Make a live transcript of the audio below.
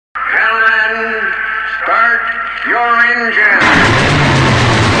your engine.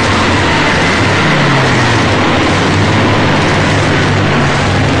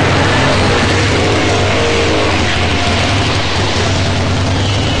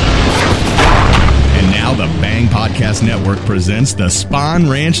 The Bang Podcast Network presents the Spawn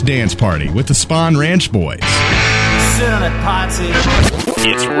Ranch Dance Party with the Spawn Ranch Boys.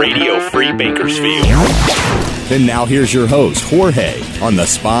 It's Radio Free Bakersfield. And now here's your host, Jorge, on the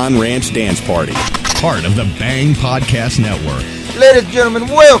Spawn Ranch Dance Party, part of the Bang Podcast Network. Ladies and gentlemen,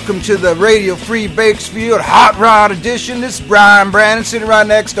 welcome to the Radio Free Bakersfield Hot Rod Edition. This is Brian Brandon sitting right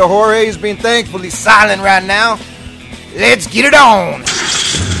next to Jorge. He's being thankfully silent right now. Let's get it on.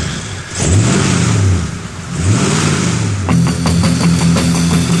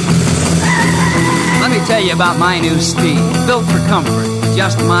 Let me tell you about my new steed, built for comfort,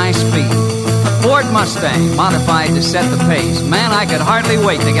 just my speed. A Ford Mustang, modified to set the pace. Man, I could hardly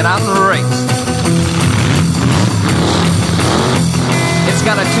wait to get out and race. It's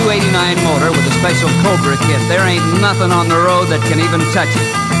got a 289 motor with a special Cobra kit. There ain't nothing on the road that can even touch it.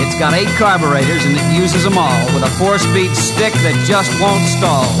 It's got 8 carburetors and it uses them all, with a 4-speed stick that just won't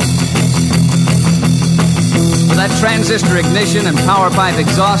stall. With that transistor ignition and power pipe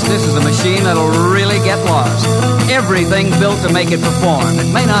exhaust, this is a machine that'll really get lost. Everything built to make it perform.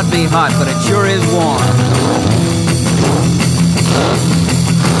 It may not be hot, but it sure is warm.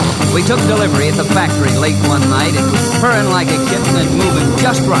 We took delivery at the factory late one night. It was purring like a kitten and moving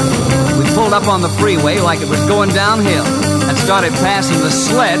just right. We pulled up on the freeway like it was going downhill and started passing the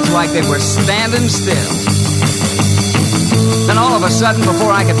sleds like they were standing still. Then all of a sudden,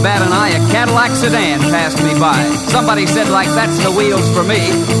 before I could bat an eye, a Cadillac sedan passed me by. Somebody said, like, that's the wheels for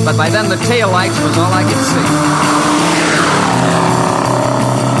me, but by then the taillights was all I could see.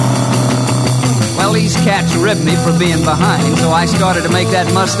 Well, these cats ribbed me for being behind, so I started to make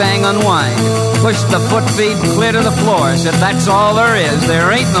that Mustang unwind. Pushed the foot feed clear to the floor, said, that's all there is,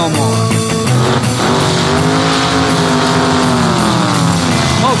 there ain't no more.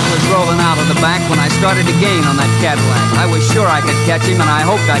 Smoke was rolling out of the back when I started to gain on that Cadillac. I was sure I could catch him and I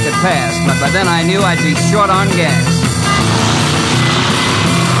hoped I could pass, but by then I knew I'd be short on gas.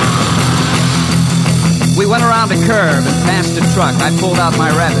 We went around a curve and passed a truck. I pulled out my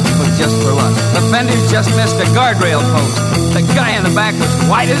rabbit's foot just for luck. The fenders just missed a guardrail post. The guy in the back was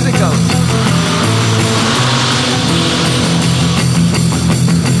white as a ghost.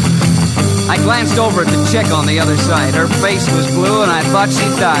 I glanced over at the chick on the other side. Her face was blue and I thought she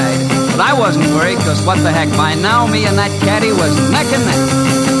died. But I wasn't worried, because what the heck, by now me and that caddy was neck and neck.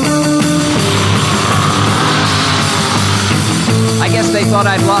 I guess they thought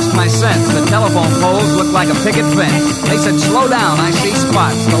I'd lost my sense. The telephone poles looked like a picket fence. They said, slow down, I see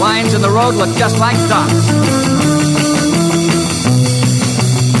spots. The lines in the road look just like dots.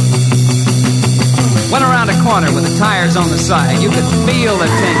 Went around a corner with the tires on the side. You could feel the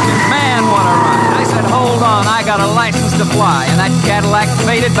tension. Man, what a ride. I said, hold on, I got a license to fly. And that Cadillac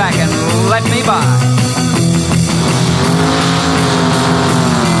faded back and let me by.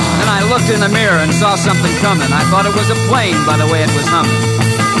 Then I looked in the mirror and saw something coming. I thought it was a plane by the way it was humming.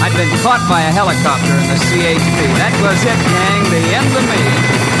 I'd been caught by a helicopter in the CHP. That was it, gang, the end of me.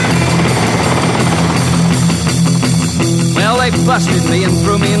 Well, they busted me and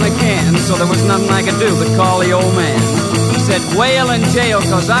threw me in the can, so there was nothing I could do but call the old man. He said, wail in jail,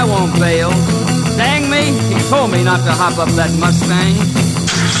 'cause I won't bail. Dang me, he told me not to hop up that Mustang.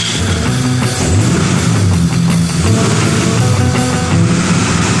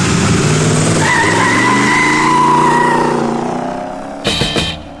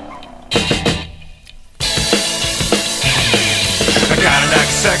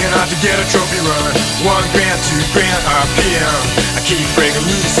 Second off to get a trophy run. 1 grand, 2 grand RPM. I keep breaking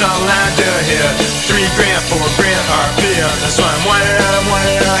loose on line to hit. 3 grand, 4 grand RPM. That's why I'm whining out,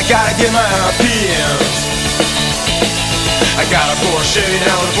 I gotta get my RPMs. I got a Porsche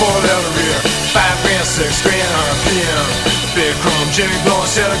now with a 4-level rear. 5 grand, 6 grand RPM. Big chrome Jimmy blowing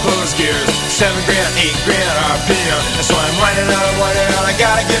Santa Claus gears. 7 grand, 8 grand RPM. That's why I'm whining out, I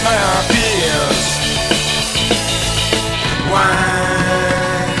gotta get my RPMs. Wine.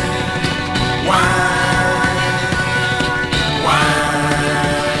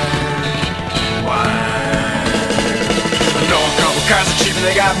 Cars are cheap and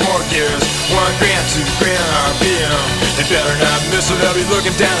they got more gears. 1 grand, 2 grand RPM. They better not miss or they'll be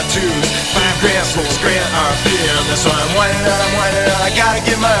looking down at twos. 5 grand, 6 grand RPM. That's why I'm whining out, I gotta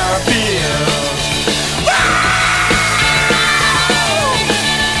get my RPMs.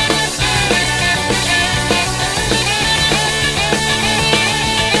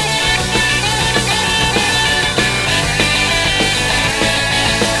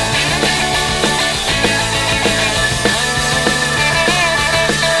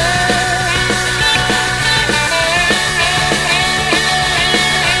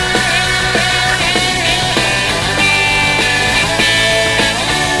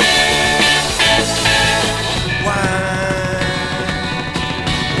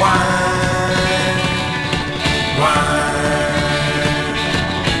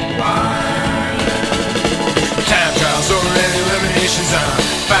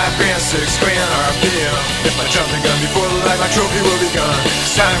 jump the gun before the light, my trophy will be gone.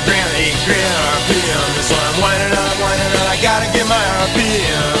 7 grand, 8 grand RPM. That's why I'm winding up, I gotta get my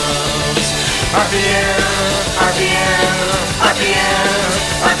RPMs. RPM, RPM, RPM,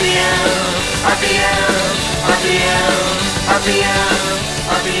 RPM, RPM, RPM, RPM,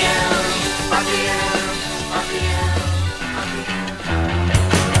 RPM, RPM, RPM.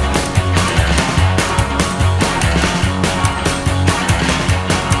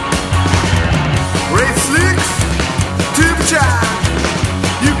 Great slicks, tube child.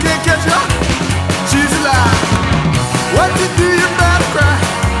 You can't catch her, she's alive. What you do, you better cry.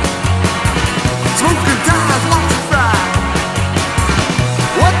 Smoking tires, watch you fry.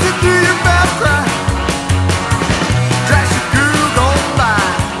 What you do, you better cry. Drags your girl gone by.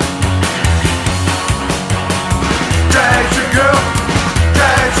 Drags your girl,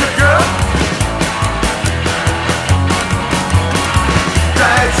 drags your girl.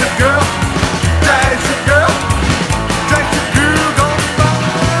 Drags your girl. Drags your girl, drags your girl gone by.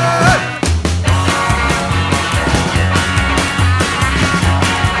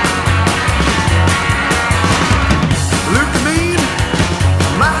 Look mean,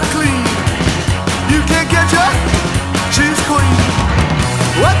 mighty clean. You can't catch her, she's queen.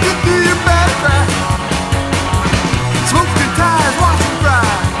 What you do, you better cry. Smoking tires, watch you fry.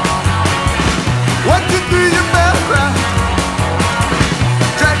 What you do, you better cry.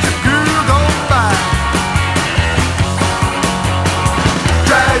 Drags your girl gone by.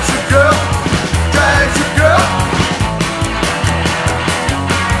 Drags your girl, drags your girl.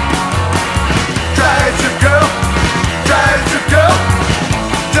 Drags your girl, drags your girl.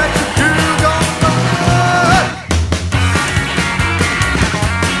 Drags your girl gone by.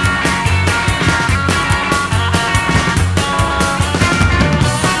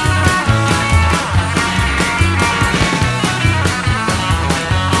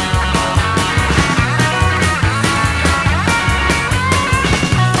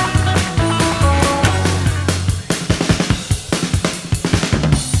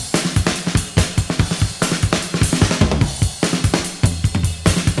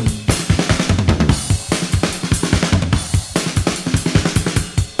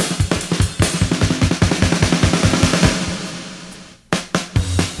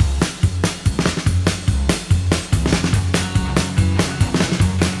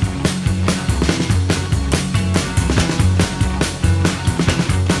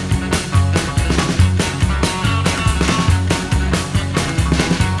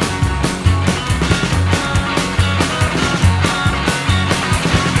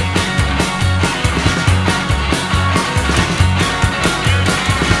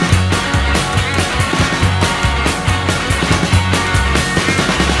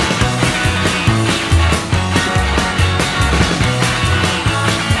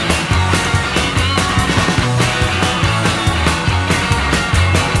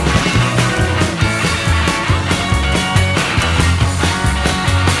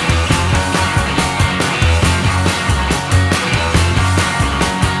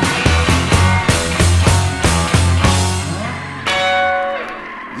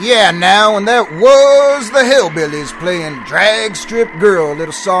 Yeah, now, and that was the Hillbillies playing Drag Strip Girl, a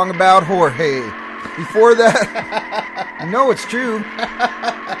little song about Jorge. Before that, you know it's true.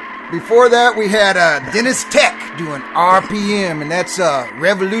 Before that, we had Dennis Tech doing RPM, and that's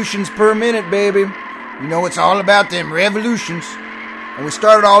revolutions per minute, baby. You know it's all about them revolutions. And we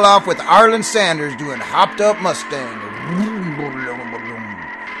started all off with Arlen Sanders doing Hopped Up Mustang.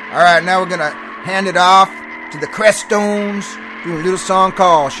 All right, now we're going to hand it off to the Crestones, doing a little song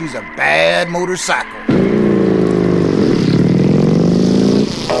called She's a Bad Motorcycle.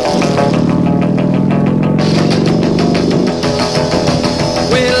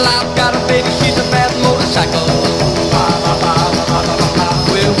 Well, I've got a baby, she's a bad motorcycle.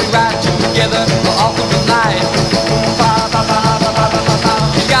 Well, we ride together all through the night.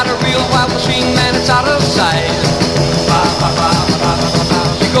 She's got a real wild machine, man, it's out of sight.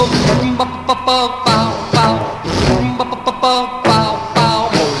 She goes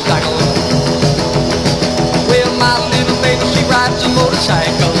motorcycle. Well, my little baby, she rides a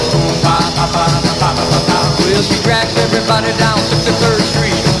motorcycle. Well, she drags everybody down 63rd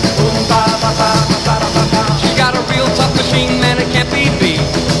Street. She got a real tough machine, man, it can't be beat.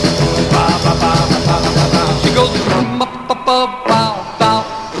 She goes motorcycle.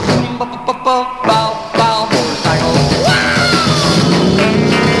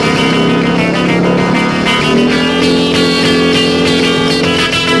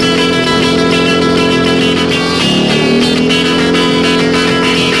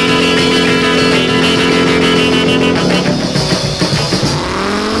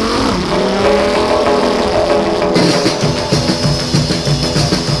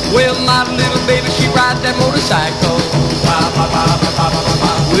 Well, my little baby, she rides that motorcycle.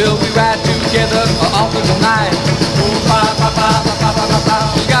 We'll be riding together all through the night.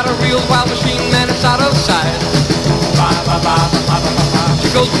 She's got a real wild machine, man, it's out of sight.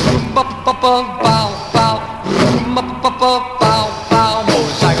 She goes motorcycle.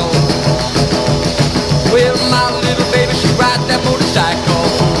 Well, my little baby, she rides that motorcycle.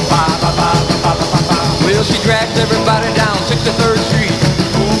 Well, she drags everybody down 63rd Street.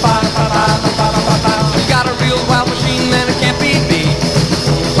 She's got a real wild machine, man, it can't be beat.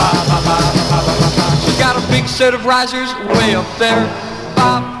 She's got a big set of risers way up there.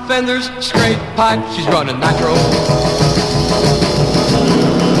 Bob fenders, straight pipe, she's running nitro.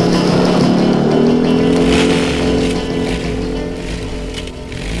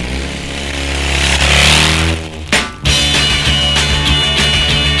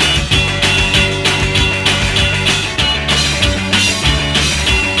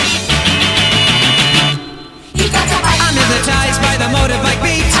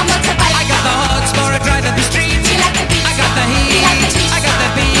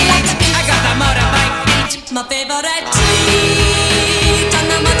 My favorite treat on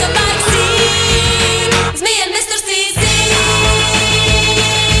the motorbike scene is me and Mr. CC.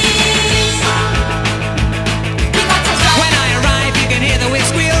 When I arrive, you can hear the wheel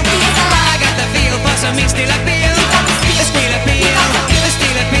squeal. I got the feel for some mean steel appeal. The steel appeal, the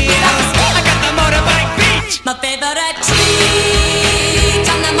steel appeal. I got the motorbike beat. My favorite treat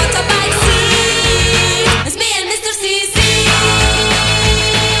on the motorbike scene is me and Mr. CC.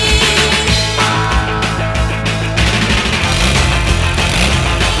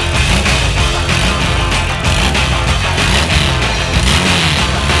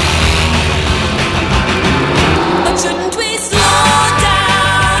 Shouldn't we slow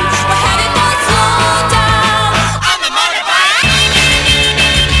down? We're headed for slow down on the motorbike.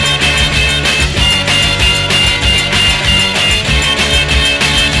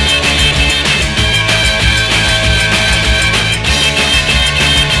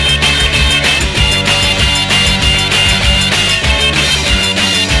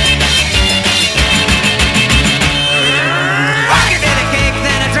 I can get a kick,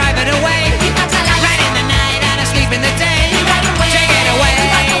 then I drive it away. Right in the night, and I sleep in the day. Take it away,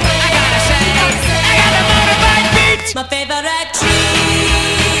 I gotta say, I got the motorbike beat. My favorite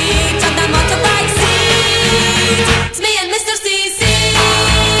treat on the motorbike seat. It's me and Mr. CC.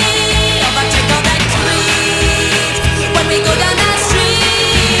 Overtake all that treat when we go down that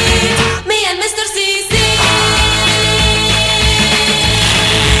street. Me and Mr. CC.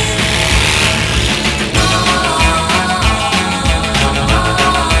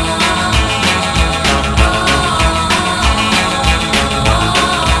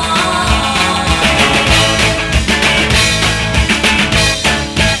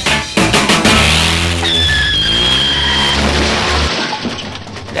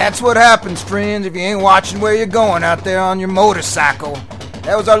 That's what happens, friends, if you ain't watching where you're going out there on your motorcycle.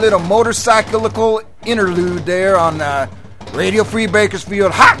 That was our little motorcyclical interlude there on Radio Free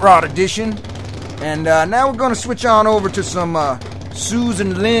Bakersfield Hot Rod Edition. And now we're going to switch on over to some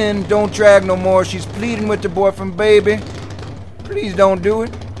Susan Lynn, Don't Drag No More. She's pleading with her boyfriend, baby. Please don't do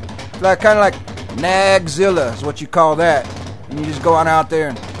it. It's like kind of like Nagzilla is what you call that. And you just go on out there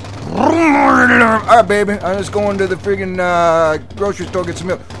and... Alright, baby, I'm just going to the friggin' grocery store, get some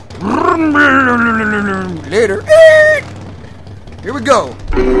milk. Later. Here we go.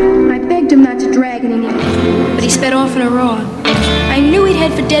 I begged him not to drag any more, but he sped off in a roar. I knew he'd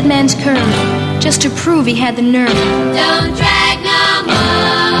head for Dead Man's Curve, just to prove he had the nerve. Don't drag no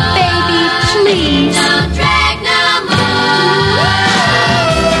more. Baby, please. Don't drag no more.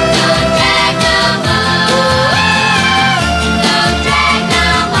 Don't drag no more. Don't drag no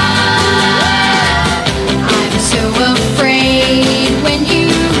more. I'm so afraid when you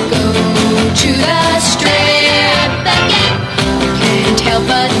go to the strip again. Can't help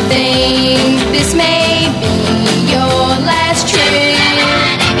but think this may be your last trip.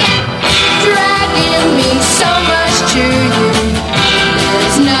 Dragging me so much to you.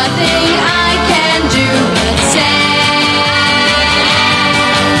 There's nothing I can do but say,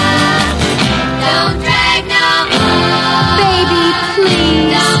 don't drag no more. Baby,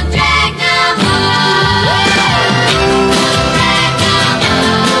 please. Don't drag no more. Don't drag no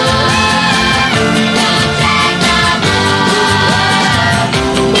more. Don't drag no more.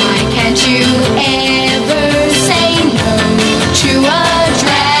 Why can't you end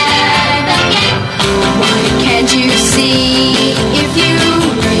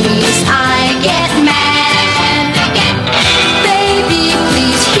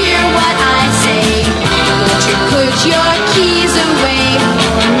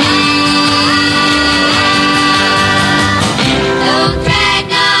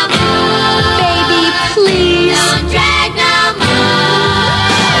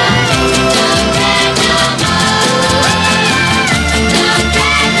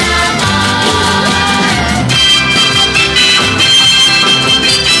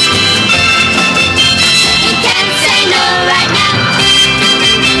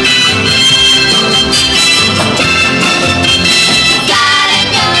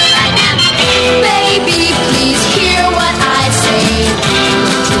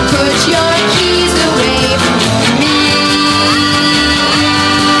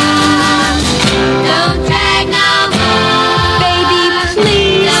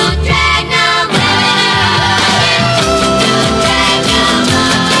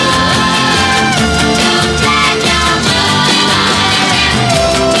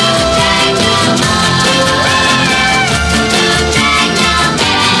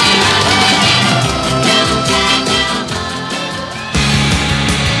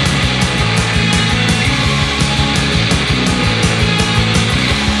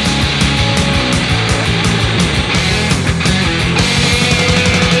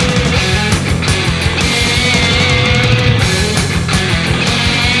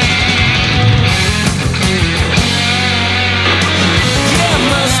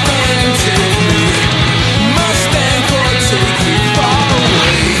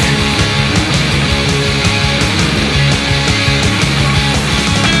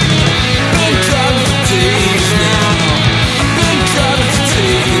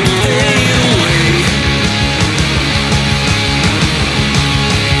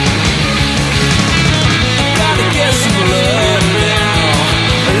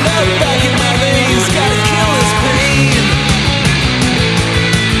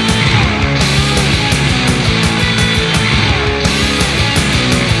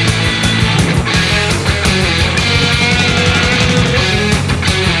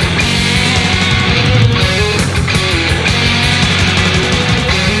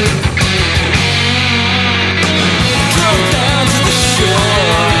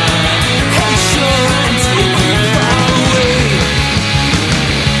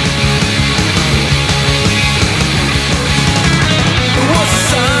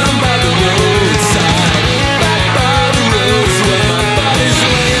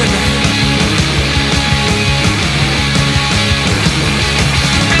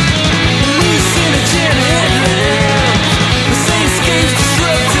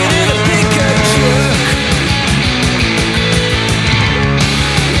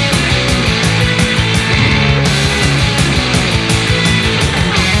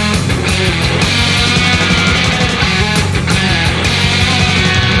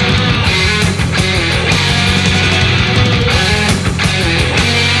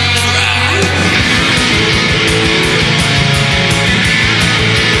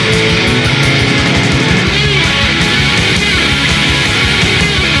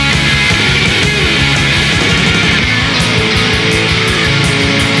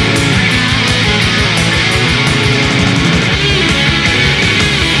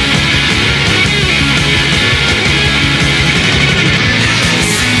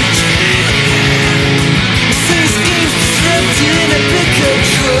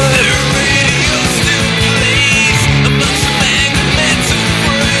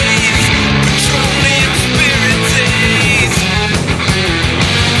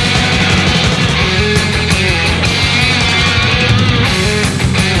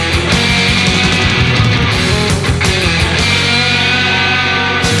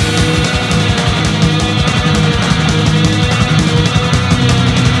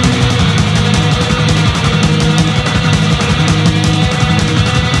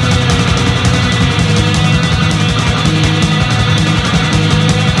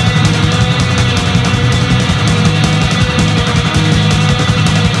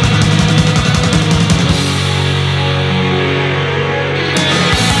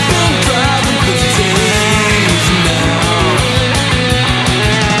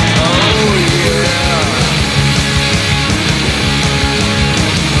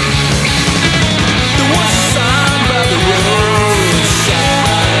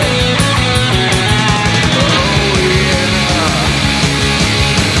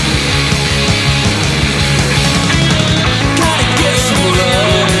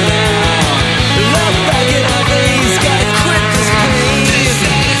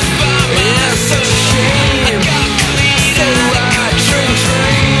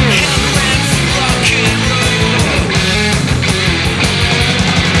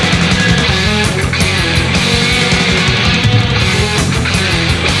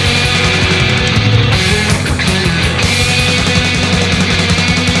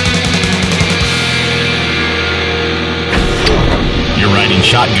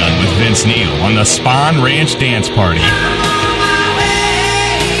Shotgun with Vince Neil on the Spawn Ranch Dance Party.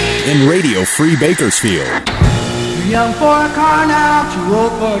 In Radio Free Bakersfield. Too young for a car now, too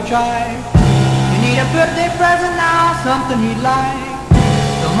old for a drive. You need a birthday present now, something he'd like.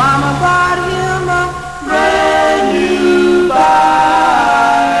 So mama bought him a brand new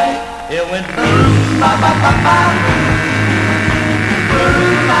bike. It went boom, ba ba ba ba boom.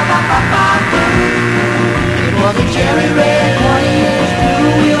 Boom, ba ba ba ba boom. It was a cherry red 20-inch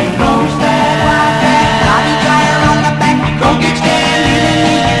two-wheel chrome stack like that. Bobby tire on the back, go-get stand, really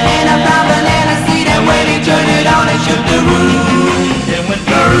neat, and a brown banana seat. And when he turned it on, it shook the roof. It went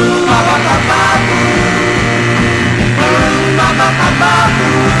boom, ba ba ba ba boom. Boom, ba ba ba ba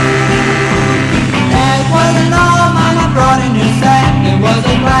boom. That wasn't all mama brought in her sack. There was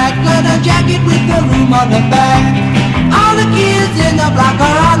a black leather jacket with the room on the back. All the kids in the block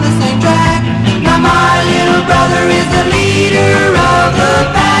are on the same track. Now my little brother is the leader of the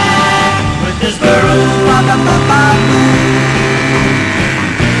pack. With this boom, ba ba ba ba boom.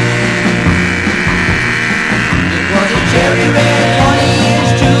 It was a cherry red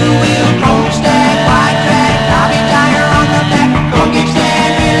 20-inch two-wheel chrome stack, white track, Bobby tire on the back, go-get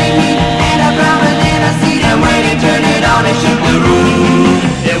stand, really neat, and a brown banana seat. And when he turned it on, it shook the roof.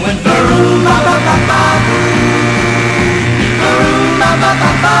 It went boom, ba ba ba ba boom. Boom, ba ba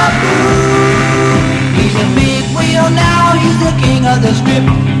ba ba boom. He's a big wheel now, he's the king of the strip.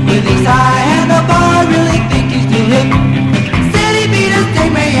 With his high handlebar, really think he's too hip. Said he beat a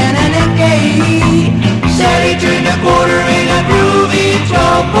Stingray and an MK. Said he turned a quarter in a groovy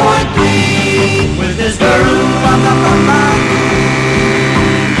 12.3. With his boom, ba ba ba ba boom.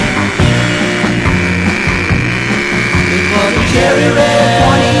 It was a cherry red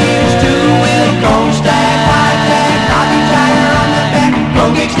 20-inch two-wheel chrome stack, white track, Bobby tire on the back,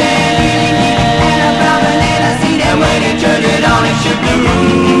 go-get stand, really neat, and a brown banana seat. And when he turned it on, it shook the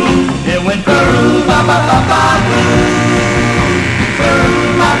roof. It went boom, ba ba ba ba boom.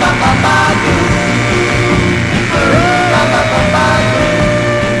 Boom, ba ba ba ba boom. Boom, ba ba ba ba boom.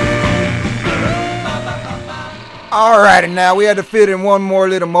 All right, and now we had to fit in one more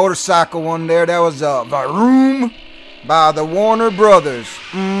little motorcycle one there. That was Varoom by the Warner Brothers.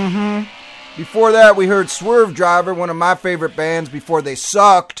 Before that, we heard Swerve Driver, one of my favorite bands before they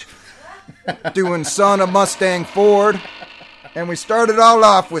sucked, doing Son of Mustang Ford. And we started all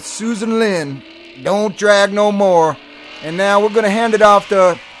off with Susan Lynn, Don't Drag No More. And now we're going to hand it off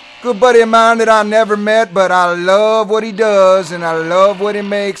to a good buddy of mine that I never met, but I love what he does and I love what he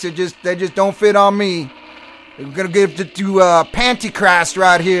makes. They just don't fit on me. We're going to give it to Pantychrist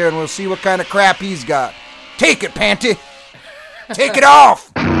right here, and we'll see what kind of crap he's got. Take it, Panty. Take it off.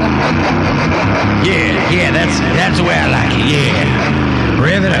 Yeah, that's the way I like it, yeah.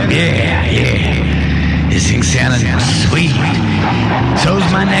 Rev it up, yeah. This thing's sounding sweet. So's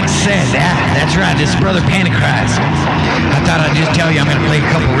my next set. That's right, this is Brother Pantychrist. I thought I'd just tell you I'm going to play a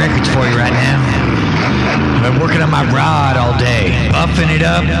couple records for you right now. I've been working on my rod all day, buffing it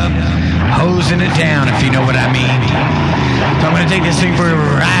up, hosing it down, if you know what I mean. So I'm going to take this thing for a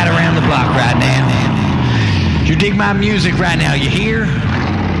ride around the block right now. You dig my music right now, you hear?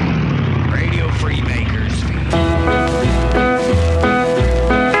 Radio Free Bakersfield.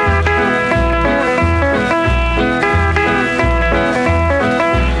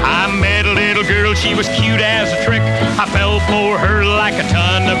 I met a little girl, she was cute as a trick. I fell for her like a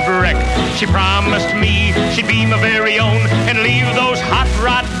ton of brick. She promised me she'd be my very own and leave those hot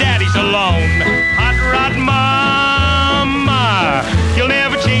rod daddies alone. Hot rod mama, you'll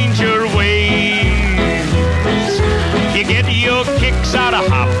never change your ways. You get your kicks out of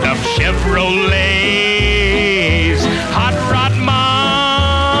hopped up Chevrolets. Hot rod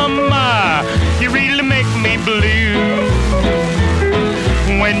mama, you really make me blue.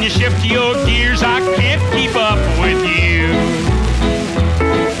 When you shift your gears, I can't keep up with you.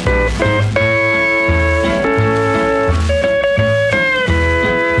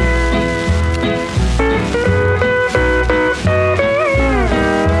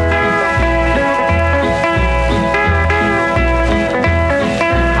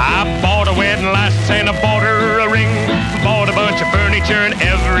 And I bought her a ring, bought a bunch of furniture and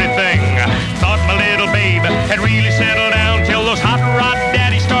everything. Thought my little babe had really settled down till those hot rod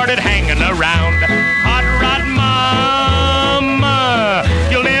daddies started hanging around. Hot rod mama,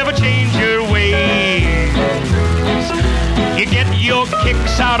 you'll never change your ways. You get your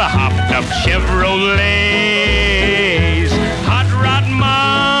kicks out of hopped up Chevrolets. Hot rod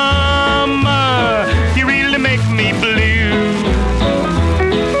mama, you really make me blue.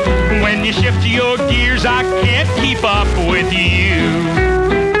 When you shift your gears, I can't keep up with you.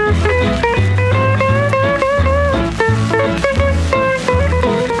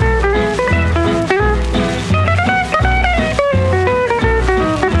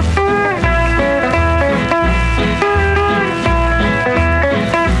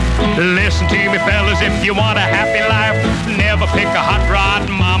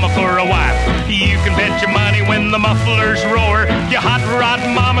 the mufflers roar. Your hot rod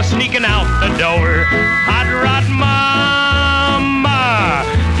mama sneaking out the door. Hot rod mama,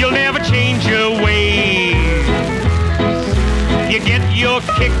 you'll never change your ways. You get your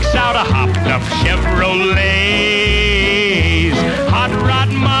kicks out of hopped up Chevrolets. Hot rod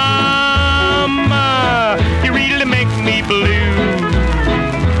mama, you really make me blue.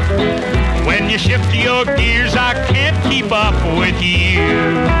 When you shift your gears, I can't keep up with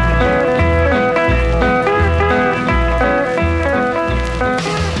you.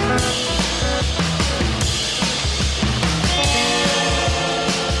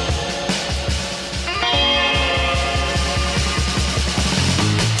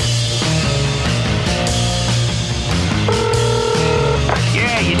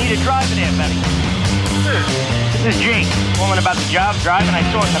 Driving here, buddy. This is Jake. Calling about the job driving. I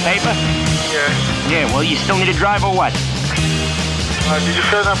saw it in the paper. Yeah. Yeah, well, you still need a driver or what? Did you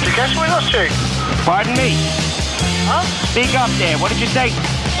fill an application with us, Jake? Pardon me? Huh? Speak up there. What did you say?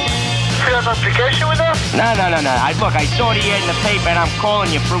 Fill an application with us? No. Look, I saw the ad in the paper, and I'm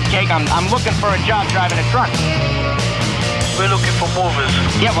calling you, fruitcake. I'm looking for a job driving a truck. We're looking for movers.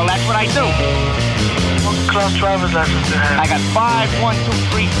 Yeah, well, that's what I do. What class driver's license do you have? I got 5, 1, 2,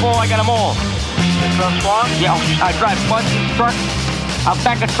 3, 4. I got them all. Class 1? Yeah, I drive buses, trucks. I'll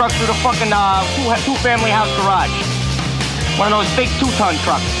back a truck through the fucking two-family house garage. One of those big 2-ton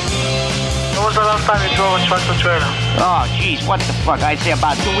trucks. When was the last time you drove a tractor trailer? Oh, jeez, what the fuck? I'd say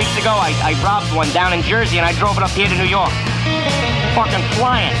about 2 weeks ago, I robbed one down in Jersey, and I drove it up here to New York. Fucking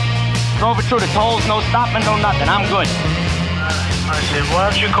flying. Drove it through the tolls, no stopping, no nothing. I'm good. I see. Why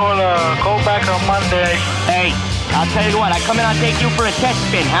don't you call back on Monday? Hey, I'll tell you what. I come in, I'll take you for a test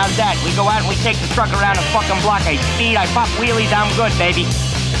spin. How's that? We go out and we take the truck around the fucking block. I speed, I pop wheelies, I'm good, baby.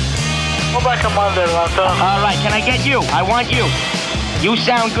 Call back on Monday, Lanta. All right, can I get you? I want you. You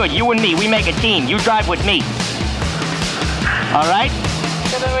sound good. You and me, we make a team. You drive with me. All right?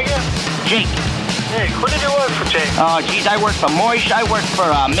 Say that again. Jake. Jake, who did you work for, Jake? Oh, geez, I work for Moish. I work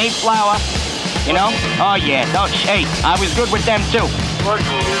for Mayflower. You know? Oh, yeah. Hey, I was good with them, too. What,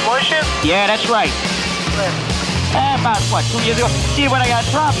 Moish? Yeah, that's right. When? About, 2 years ago? See, what I got a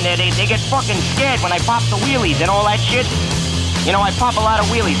problem there, they get fucking scared when I pop the wheelies and all that shit. You know, I pop a lot of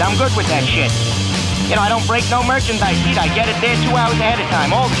wheelies. I'm good with that shit. You know, I don't break no merchandise either. I get it there 2 hours ahead of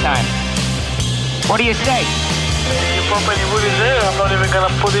time, all the time. What do you say? If you pop any wheelies there, I'm not even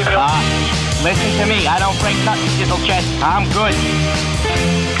gonna put in your... Listen to me. I don't break nothing, Sizzle Chest. I'm good.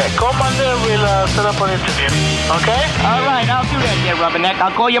 Okay, come Monday, we'll set up an interview. Okay? All right, I'll do that there, Rubberneck.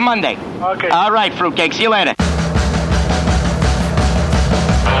 I'll call you Monday. Okay. All right, Fruitcake. See you later.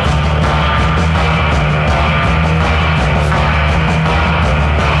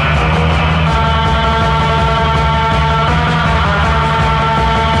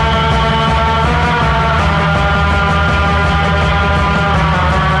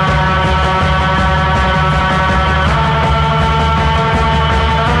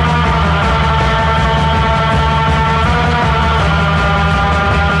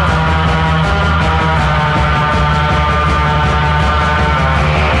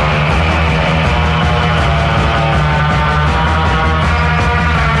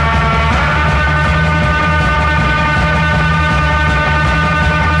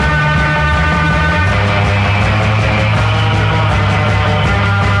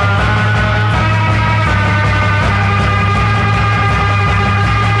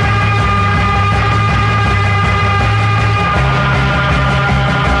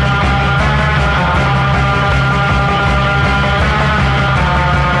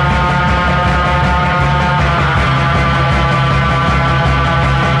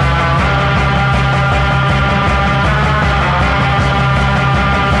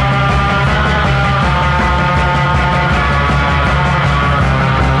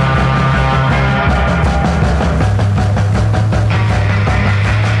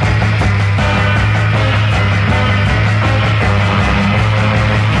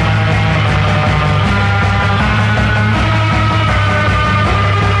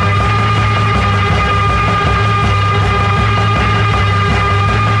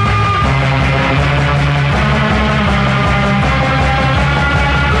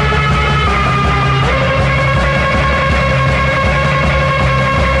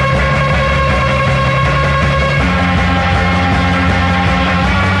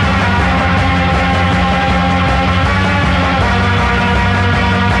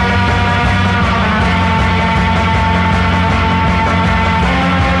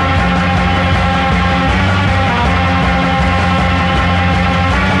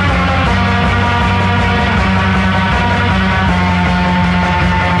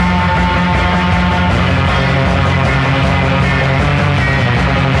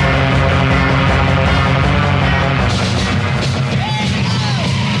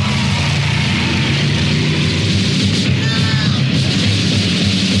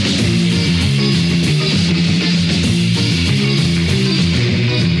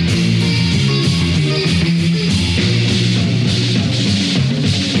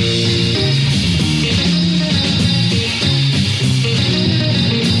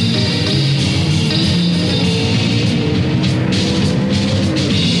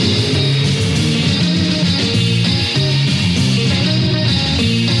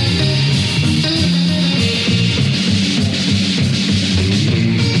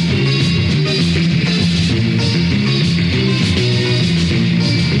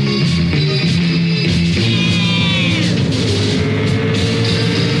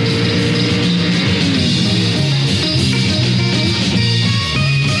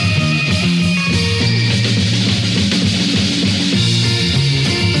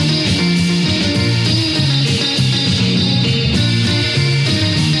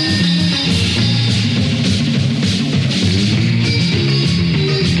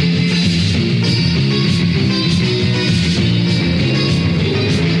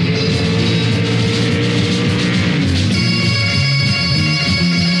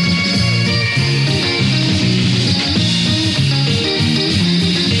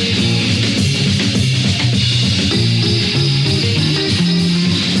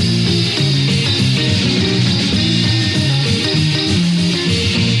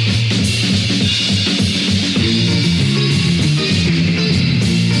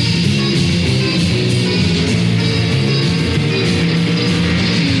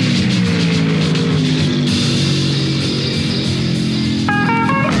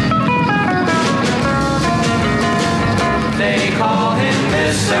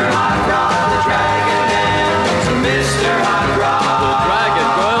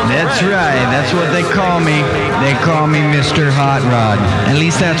 that's right. That's what they call me. They call me Mr. Hot Rod. At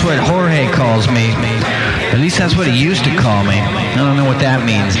least that's what Jorge calls me. At least that's what he used to call me. I don't know what that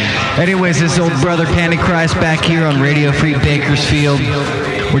means. Anyways, this old brother Pantychrist back here on Radio Free Bakersfield.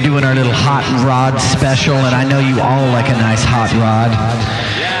 We're doing our little hot rod special, and I know you all like a nice hot rod.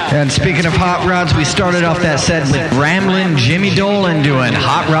 And speaking of hot rods, we started off that set with Ramblin' Jimmy Dolan doing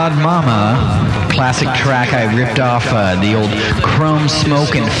Hot Rod Mama. Classic track I ripped off the old Chrome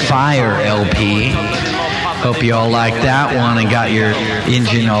Smoke and Fire LP. Hope you all like that one and got your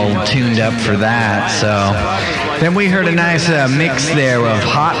engine all tuned up for that. So then we heard a nice mix there of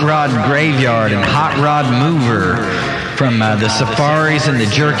Hot Rod Graveyard and Hot Rod Mover from the Safaris and the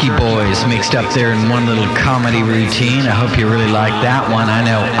Jerky Boys mixed up there in one little comedy routine. I hope you really liked that one. I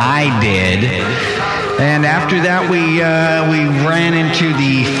know I did. And after that, we ran into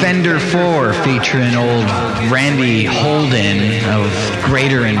the Fender 4 featuring old Randy Holden of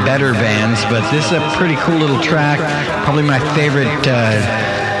Greater and Better bands. But this is a pretty cool little track, probably my favorite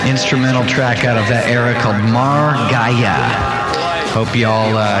instrumental track out of that era called Mar Gaia. Hope you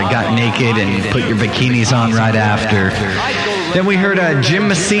all got naked and put your bikinis on right after. Then we heard Jim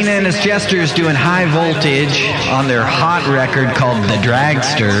Messina and his Jesters doing High Voltage on their hot record called The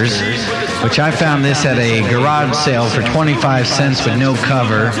Dragsters, which I found this at a garage sale for 25 cents with no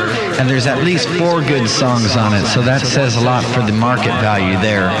cover, and there's at least 4 good songs on it, so that says a lot for the market value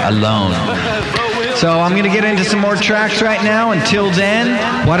there alone. So I'm going to get into some more tracks right now. Until then,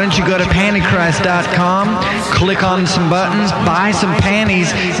 why don't you go to Pantychrist.com, click on some buttons, buy some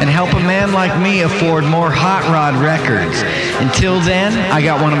panties, and help a man like me afford more Hot Rod records. Until then, I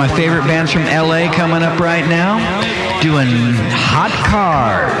got one of my favorite bands from LA coming up right now, doing Hot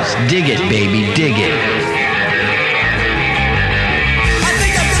Cars. Dig it, baby, dig it.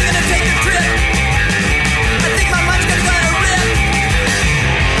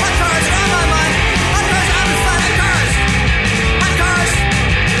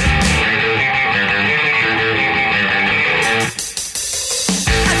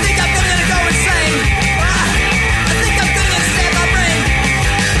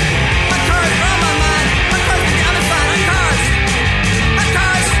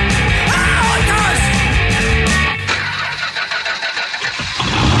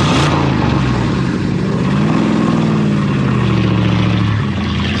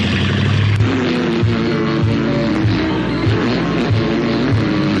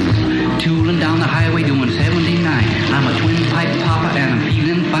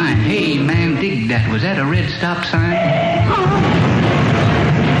 Was that a red stop sign?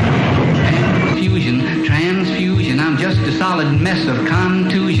 Transfusion, I'm just a solid mess of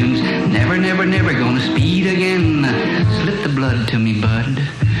contusions. Never, never, never gonna speed again. Slip the blood to me, bud.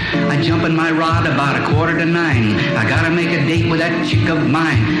 I jump in my rod about 8:45. I gotta make a date with that chick of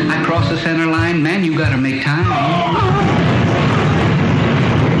mine. I cross the center line, man, you gotta make time.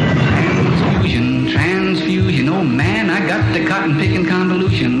 Transfusion, oh man, I got the cotton picking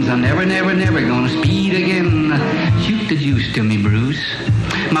convolutions. I'm never, never, never gonna speed again. Shoot the juice to me, Bruce.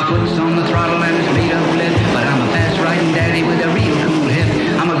 My foot's on the throttle and it's made of lead, but I'm a fast riding daddy with a real cool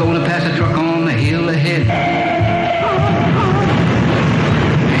head. I'm a gonna pass a truck on the hill ahead.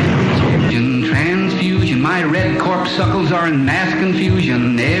 Transfusion, my red corpuscles are in mass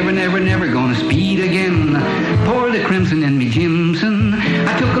confusion. Never, never, never gonna speed again. Pour the crimson in me, Jimson.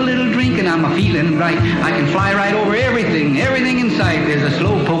 I took a little drink and I'm a feeling right. I can fly right over everything in sight. There's a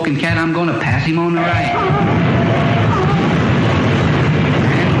slow poking cat, I'm gonna pass him on the right.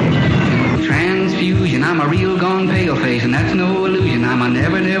 Transfusion, I'm a real gone pale face, and that's no illusion. I'm a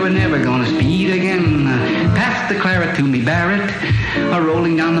never, never, never gonna speed again. Pass the claret to me, Barrett.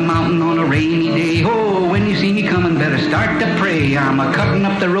 Rolling down the mountain on a rainy day. Oh, when you see me coming, better start to pray. I'm a cutting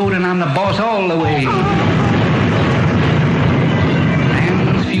up the road and I'm the boss all the way.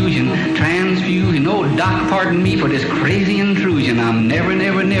 Transfusion, oh doc, pardon me for this crazy intrusion. I'm never,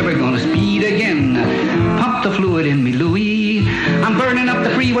 never, never gonna speed again. Pump the fluid in me, Louie. I'm burning up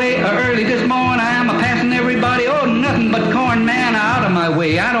the freeway early this morning. I'm a passing everybody, oh nothing but corn, man, out of my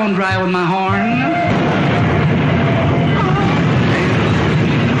way. I don't drive with my horn.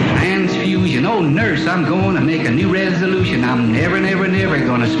 Transfusion, oh nurse, I'm gonna make a new resolution. I'm never, never, never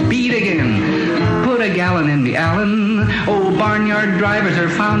gonna speed again. Put a gallon in me, Allen. Oh, barnyard drivers are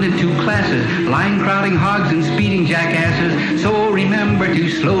found in 2 classes, line crowding hogs and speeding jackasses. So remember to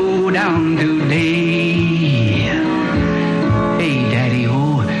slow down today. Hey,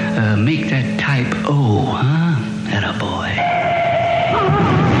 Daddy-O, make that type O, huh? Atta boy.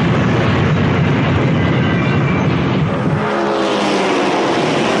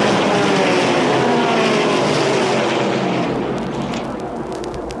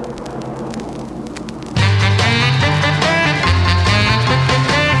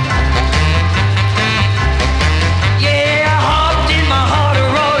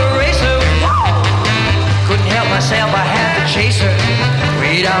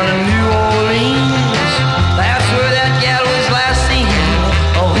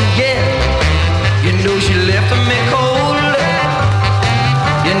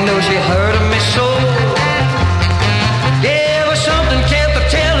 You know she hurted me so. There was something kept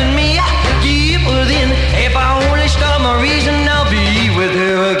telling me deep within, if I only stop my reason, I'll be with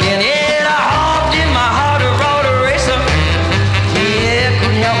her again. Yeah, I hopped in my heart, a road racer. Yeah,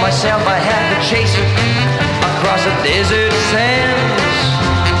 couldn't help myself, I had to chase her across the desert sands.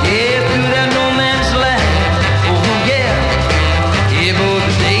 Yeah, through that no man's land. Oh yeah, yeah, both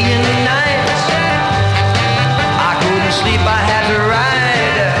day and night. I couldn't sleep, I had to ride,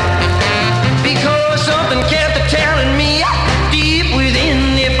 because something kept telling me deep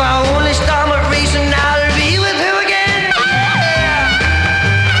within, if I only start my racing, I'll be with her again.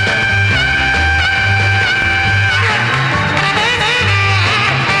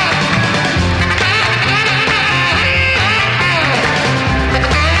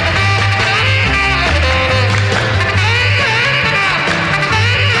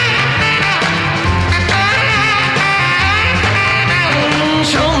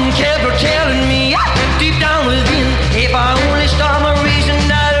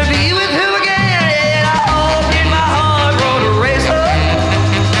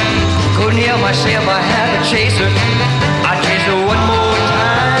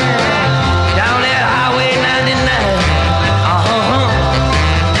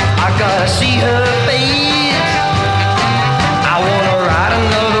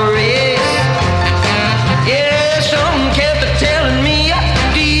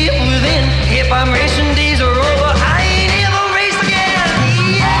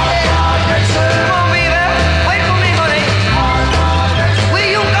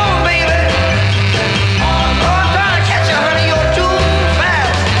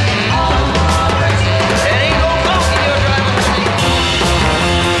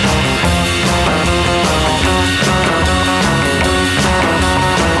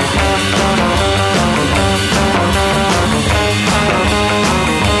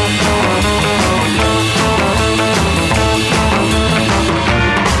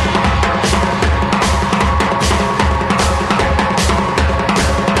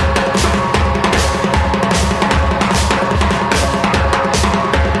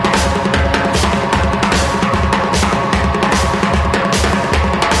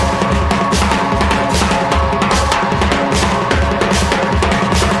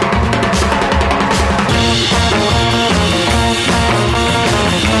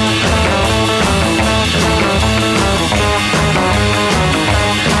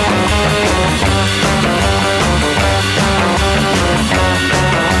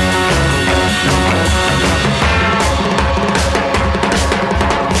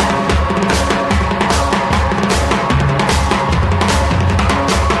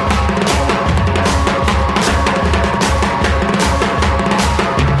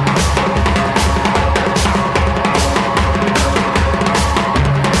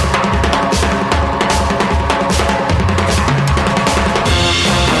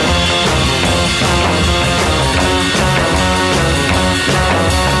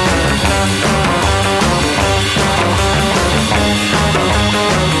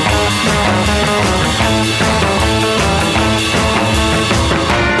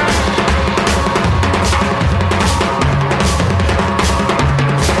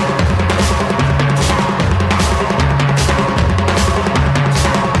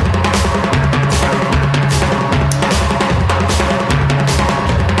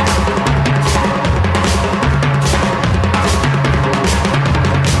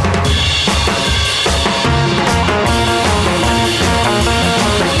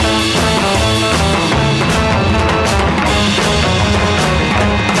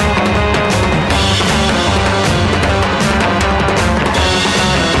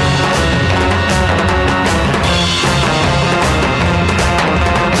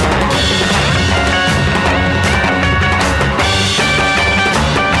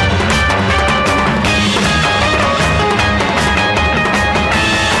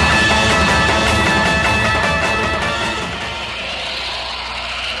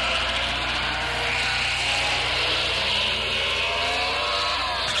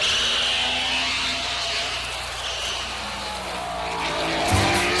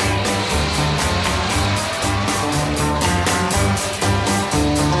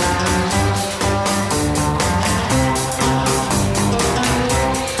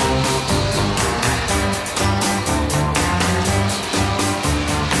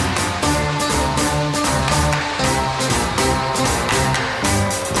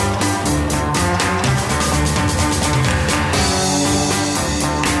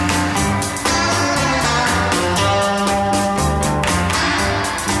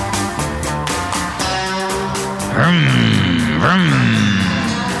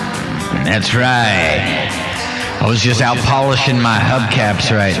 That's right. I was just out polishing my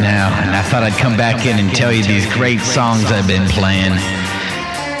hubcaps right now, and I thought I'd come back in and tell you these great songs I've been playing.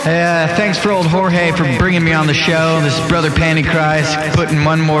 Thanks for old Jorge for bringing me on the show. This is Brother Pantychrist, putting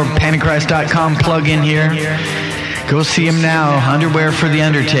one more Pantychrist.com plug in here. Go see him now, Underwear for the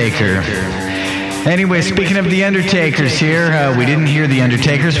Undertaker. Anyway, speaking of the Undertakers here, we didn't hear the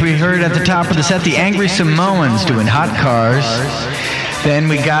Undertakers. We heard at the top of the set the Angry Samoans doing Hot Cars. Then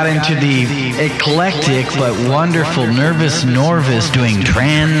we got into the eclectic but wonderful Nervous Norvis doing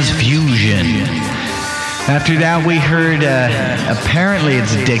Transfusion. After that, we heard, apparently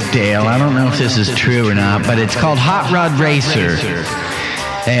it's Dick Dale. I don't know if this is true or not, but it's called Hot Rod Racer.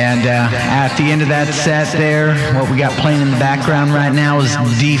 And at the end of that set there, what we got playing in the background right now is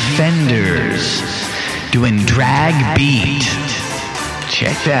Defenders doing Drag Beat.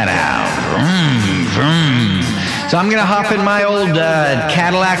 Check that out. Vroom, vroom. So I'm going to hop in my old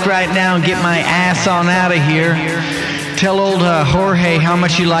Cadillac right now and get my ass on out of here. Tell old Jorge how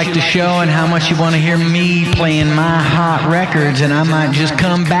much you like the show and how much you want to hear me playing my hot records, and I might just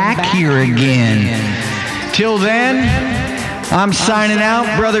come back here again. Till then, I'm signing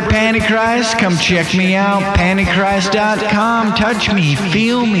out, Brother Pantychrist. Come check me out, Pantychrist.com. Touch me,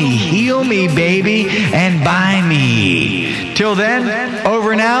 feel me, heal me, baby, and buy me. Till then,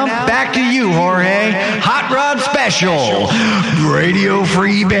 over and out. Back to you, Jorge. Hot Rod Special, Radio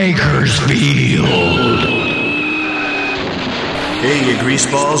Free Bakersfield. Hey, you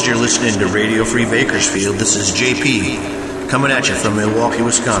greaseballs, you're listening to Radio Free Bakersfield. This is JP, coming at you from Milwaukee,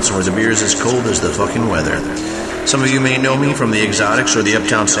 Wisconsin, where the beer is as cold as the fucking weather. Some of you may know me from the Exotics or the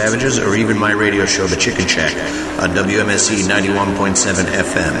Uptown Savages, or even my radio show, The Chicken Shack, on WMSE 91.7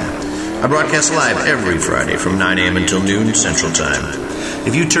 FM. I broadcast live every Friday from 9 a.m. until noon Central Time.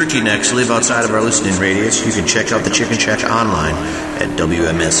 If you turkey necks live outside of our listening radius, you can check out The Chicken Shack online at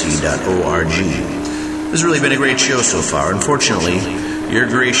WMSE.org. This has really been a great show so far. Unfortunately, your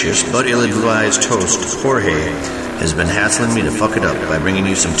gracious but ill-advised host, Jorge, has been hassling me to fuck it up by bringing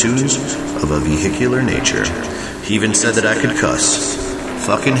you some tunes of a vehicular nature. He even said that I could cuss.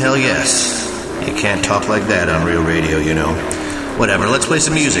 Fucking hell yes. You can't talk like that on real radio, you know. Whatever, let's play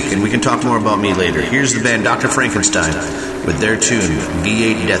some music and we can talk more about me later. Here's the band Dr. Frankenstein with their tune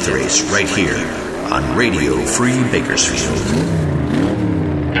V8 Death Race right here on Radio Free Bakersfield.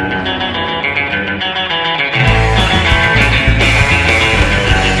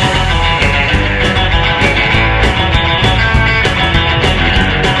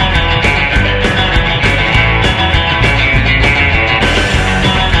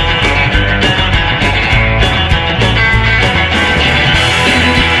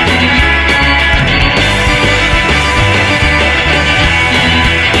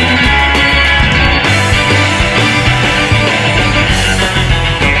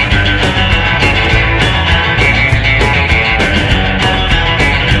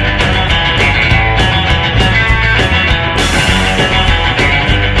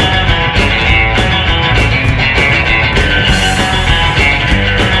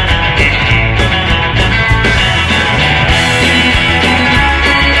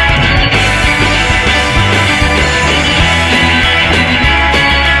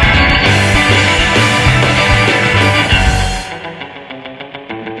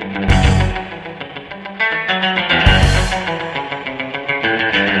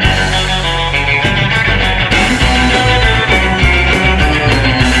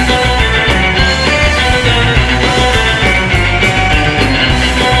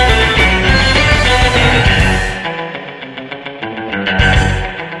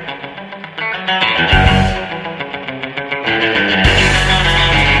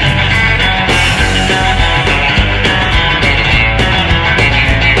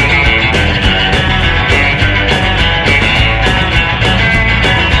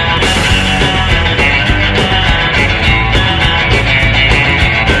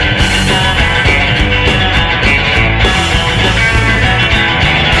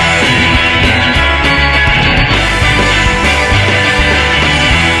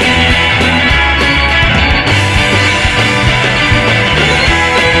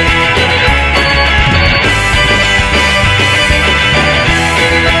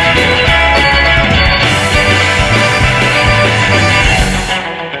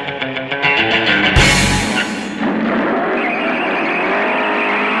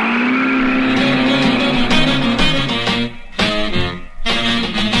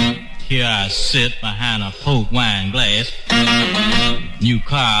 Sit behind a port wine glass. New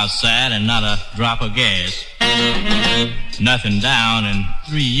car outside and not a drop of gas. Nothing down and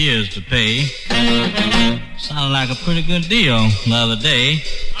 3 years to pay. Sounded like a pretty good deal the other day.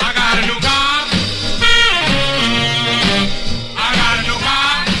 I got a new car. I got a new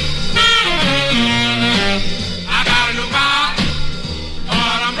car. I got a new car.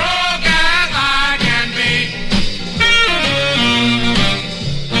 But I'm broke as I can be.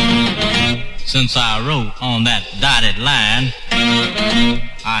 Since I wrote on that dotted line,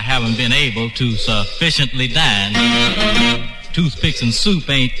 I haven't been able to sufficiently dine. Toothpicks and soup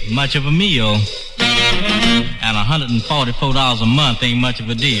ain't much of a meal, and $144 a month ain't much of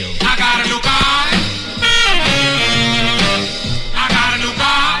a deal. I got a new car. I got a new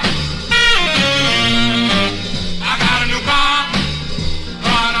car. I got a new car.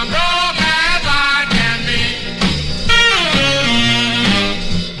 But I'm broke as I can be.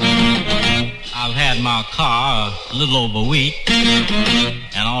 I've had my car a little over a week,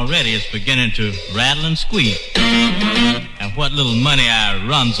 and already it's beginning to rattle and squeak. And what little money I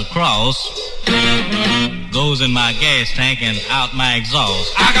runs across goes in my gas tank and out my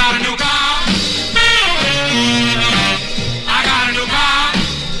exhaust. I got a new car. I got a new car.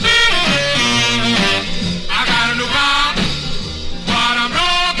 I got a new car. But I'm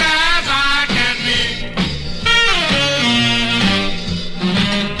broke as I can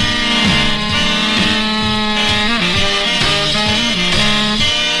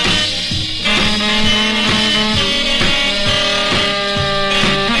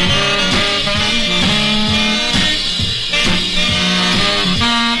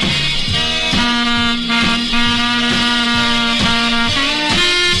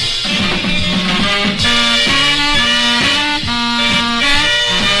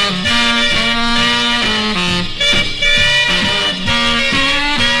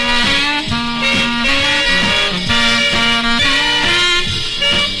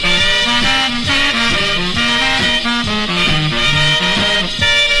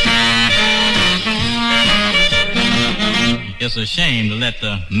It's a shame to let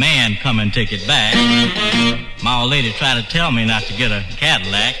the man come and take it back. My old lady tried to tell me not to get a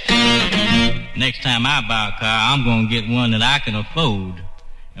Cadillac. Next time I buy a car, I'm gonna get one that I can afford.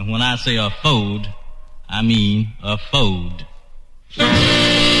 And when I say afford, I mean afford.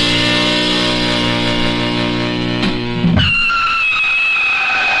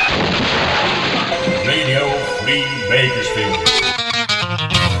 Radio Free Bakersfield.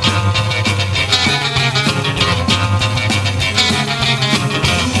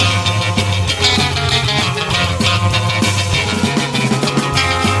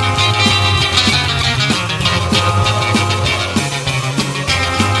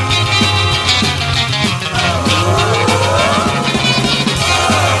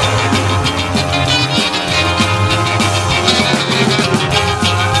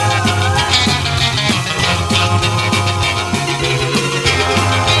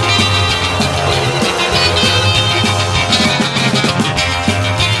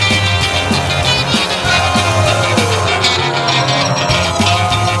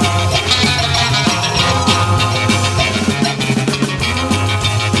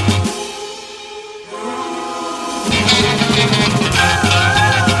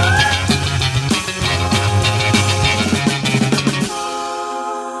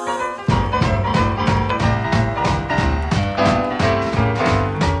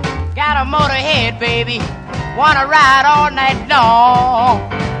 Wanna ride all night long.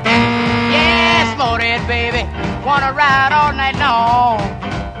 Yes, motorhead baby, wanna ride all night long.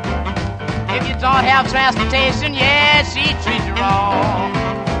 If you don't have transportation, yes, she treats you wrong.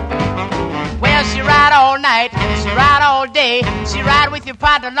 Well, she ride all night, she ride all day, she ride with your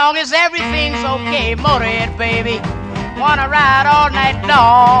partner long as everything's okay. Motorhead baby, wanna ride all night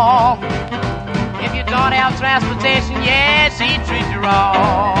long. If you don't have transportation, yes, she treats you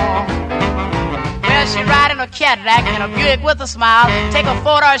wrong. Well, she ride in a Cadillac and a Buick with a smile. Take a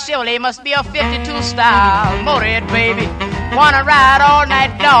 4-door Chevrolet, must be a 52 style. Motorhead baby, wanna ride all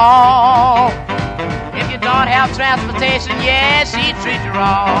night long. If you don't have transportation, yes, she treats you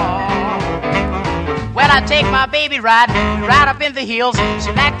wrong. Well, I take my baby ride up in the hills.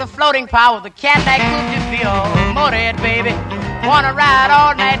 She lacked the floating power of the Cadillac Coupe de Ville. Motorhead baby, wanna ride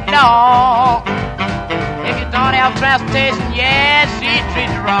all night long. If you don't have transportation, yes, she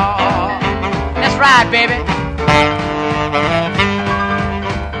treats you wrong. Let's ride, baby.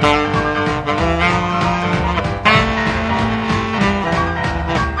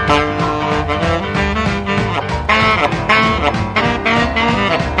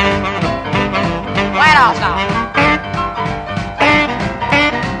 White House now.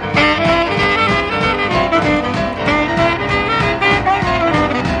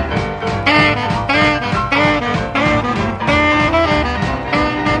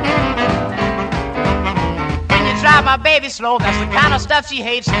 My baby slow, that's the kind of stuff she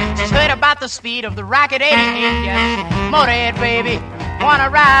hates. She's heard about the speed of the Rocket 88. Yes, Motorhead baby, wanna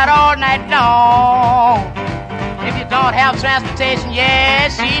ride all night long. If you don't have transportation,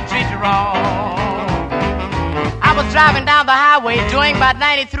 yes, she treats you wrong. I was driving down the highway doing about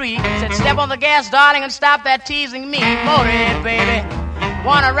 93. Said, step on the gas, darling, and stop that teasing me. Motorhead baby,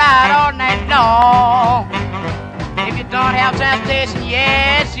 wanna ride all night long. If you don't have transportation,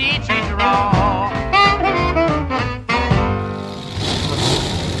 yes, she treats you wrong.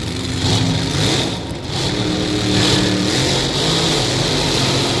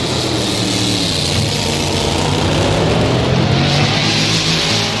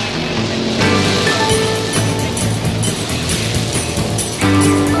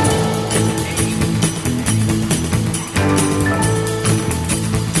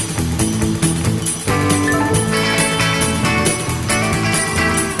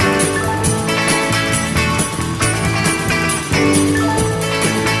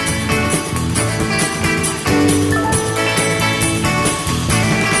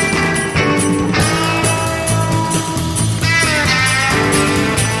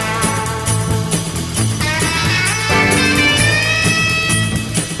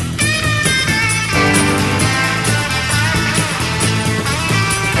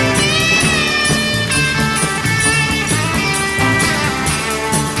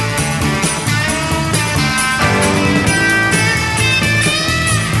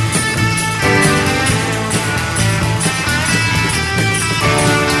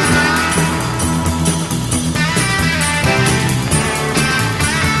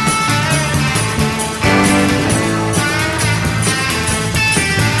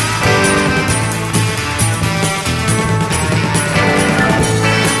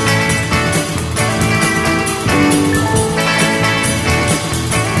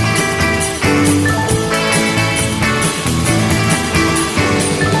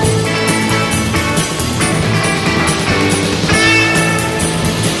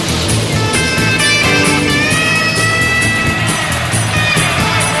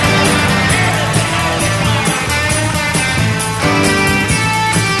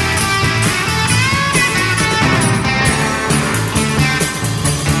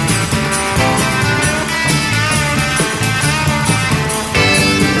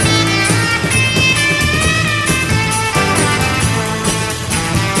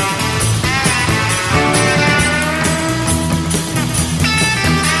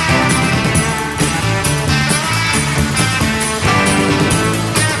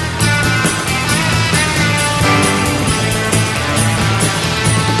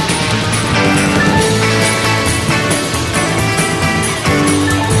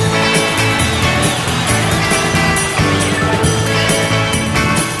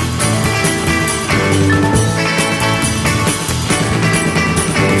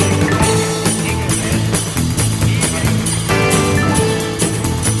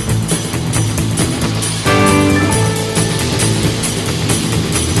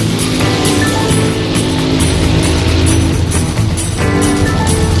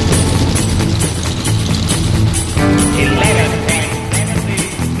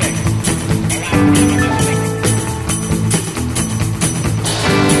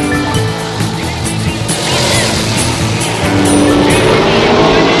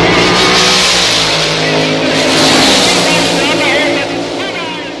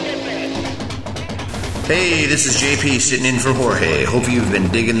 Hey, this is JP sitting in for Jorge. Hope you've been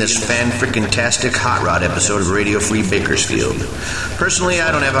digging this fan-frickin-tastic hot rod episode of Radio Free Bakersfield. Personally,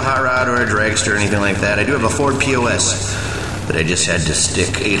 I don't have a hot rod or a dragster or anything like that. I do have a Ford POS that I just had to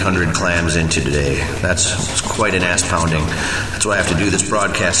stick 800 clams into today. That's quite an ass pounding. That's why I have to do this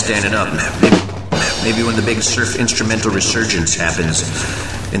broadcast standing up. Maybe when the big surf instrumental resurgence happens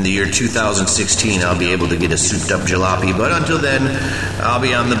in the year 2016, I'll be able to get a souped-up jalopy, but until then, I'll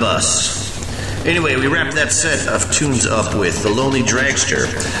be on the bus. Anyway, we wrapped that set of tunes up with The Lonely Dragster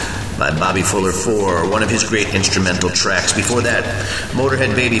by Bobby Fuller 4, one of his great instrumental tracks. Before that,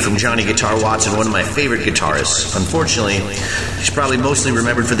 Motorhead Baby from Johnny Guitar Watson, one of my favorite guitarists. Unfortunately, he's probably mostly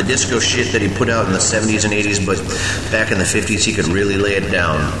remembered for the disco shit that he put out in the 70s and 80s, but back in the 50s he could really lay it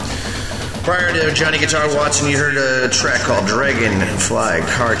down. Prior to Johnny Guitar Watson, you heard a track called Dragonfly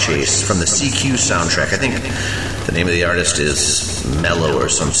Car Chase from the CQ soundtrack. I think the name of the artist is Mellow or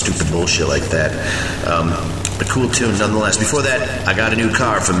some stupid bullshit like that. But cool tune nonetheless. Before that, I Got a New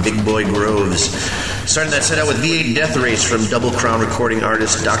Car from Big Boy Groves. Starting that set out with V8 Death Race from Double Crown recording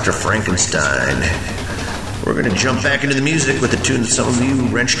artist Dr. Frankenstein. We're going to jump back into the music with a tune that some of you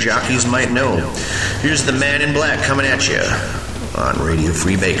wrench jockeys might know. Here's The Man in Black coming at you on Radio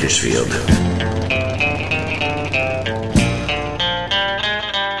Free Bakersfield.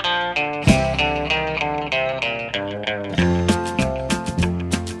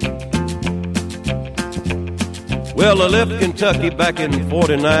 Well, I left Kentucky back in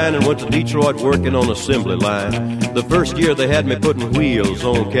 49 and went to Detroit working on assembly line. The first year they had me putting wheels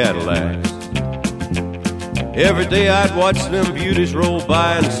on Cadillacs. Every day I'd watch them beauties roll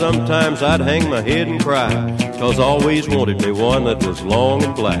by, and sometimes I'd hang my head and cry, 'cause I always wanted me one that was long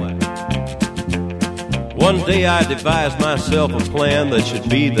and black. One day I devised myself a plan that should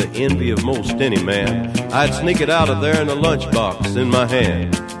be the envy of most any man. I'd sneak it out of there in a lunchbox in my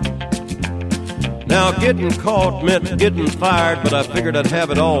hand. Now, getting caught meant getting fired, but I figured I'd have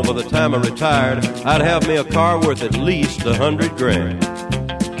it all by the time I retired. I'd have me a car worth at least $100 grand.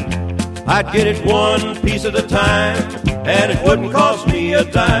 I'd get it one piece at a time, and it wouldn't cost me a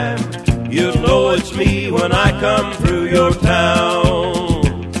dime. You'll know it's me when I come through your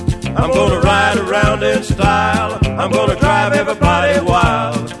town. I'm gonna ride around in style, I'm gonna drive everybody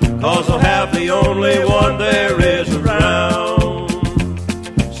wild, 'cause I'll have the only one there is around.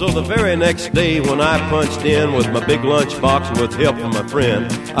 So the very next day when I punched in with my big lunchbox and with help from my friend,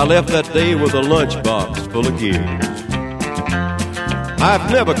 I left that day with a lunchbox full of gears. I've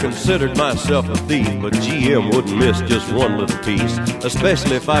never considered myself a thief, but GM wouldn't miss just one little piece,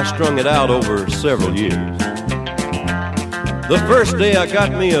 especially if I strung it out over several years. The first day I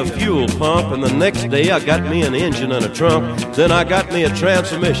got me a fuel pump, and the next day I got me an engine and a trunk. Then I got me a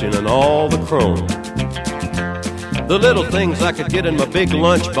transmission and all the chrome. The little things I could get in my big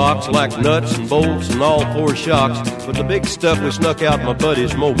lunchbox, like nuts and bolts and all four shocks, but the big stuff we snuck out my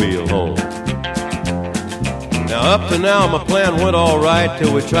buddy's mobile home. Now up to now my plan went all right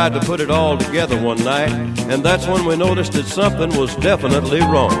till we tried to put it all together one night, and that's when we noticed that something was definitely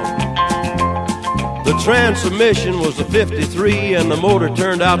wrong. The transmission was a 53 and the motor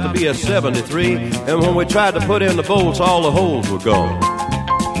turned out to be a 73, and when we tried to put in the bolts, all the holes were gone.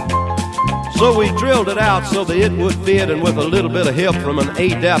 So we drilled it out so that it would fit, and with a little bit of help from an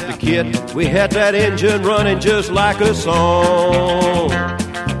adapter kit, we had that engine running just like a song.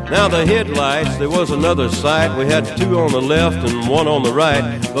 Now the headlights, there was another sight. We had two on the left and one on the right,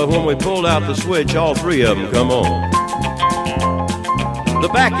 but when we pulled out the switch, all three of them come on. The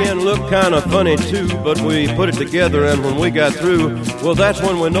back end looked kind of funny too, but we put it together, and when we got through, well, that's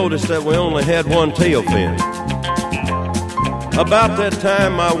when we noticed that we only had one tail fin. About that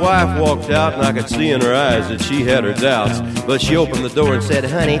time, my wife walked out, and I could see in her eyes that she had her doubts, but she opened the door and said,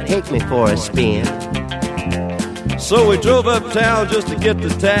 "Honey, take me for a spin." So we drove uptown just to get the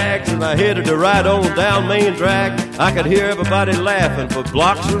tags, and I headed to ride on down Main Drag. I could hear everybody laughing for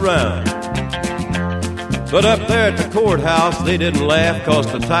blocks around. But up there at the courthouse, they didn't laugh, 'cause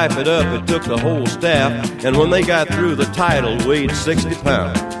to type it up, it took the whole staff, and when they got through, the title weighed 60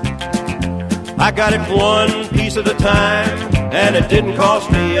 pounds. I got it one piece at a time, and it didn't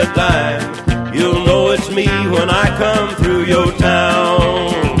cost me a dime. You'll know it's me when I come through your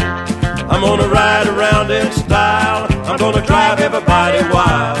town. I'm gonna ride around in style, I'm gonna drive everybody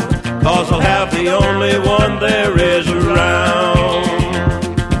wild, 'cause I'll have the only one there is around.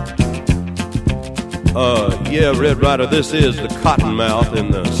 Yeah, Red Rider, this is the Cottonmouth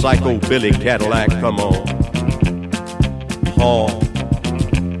in the Psycho Billy Cadillac, come on.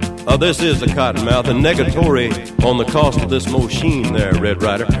 This is the Cottonmouth, and negatory on the cost of this machine there, Red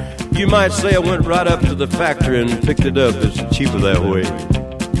Rider. You might say I went right up to the factory and picked it up. It's cheaper that way.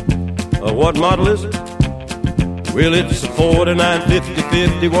 What model is it? Well, it's a 49, 50,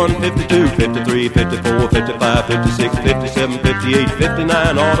 51, 52, 53, 54, 55, 56, 57, 58,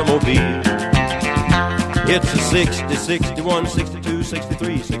 59 automobile. It's a 60, 61, 62,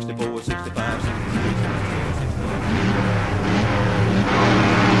 63, 64, 65, 66.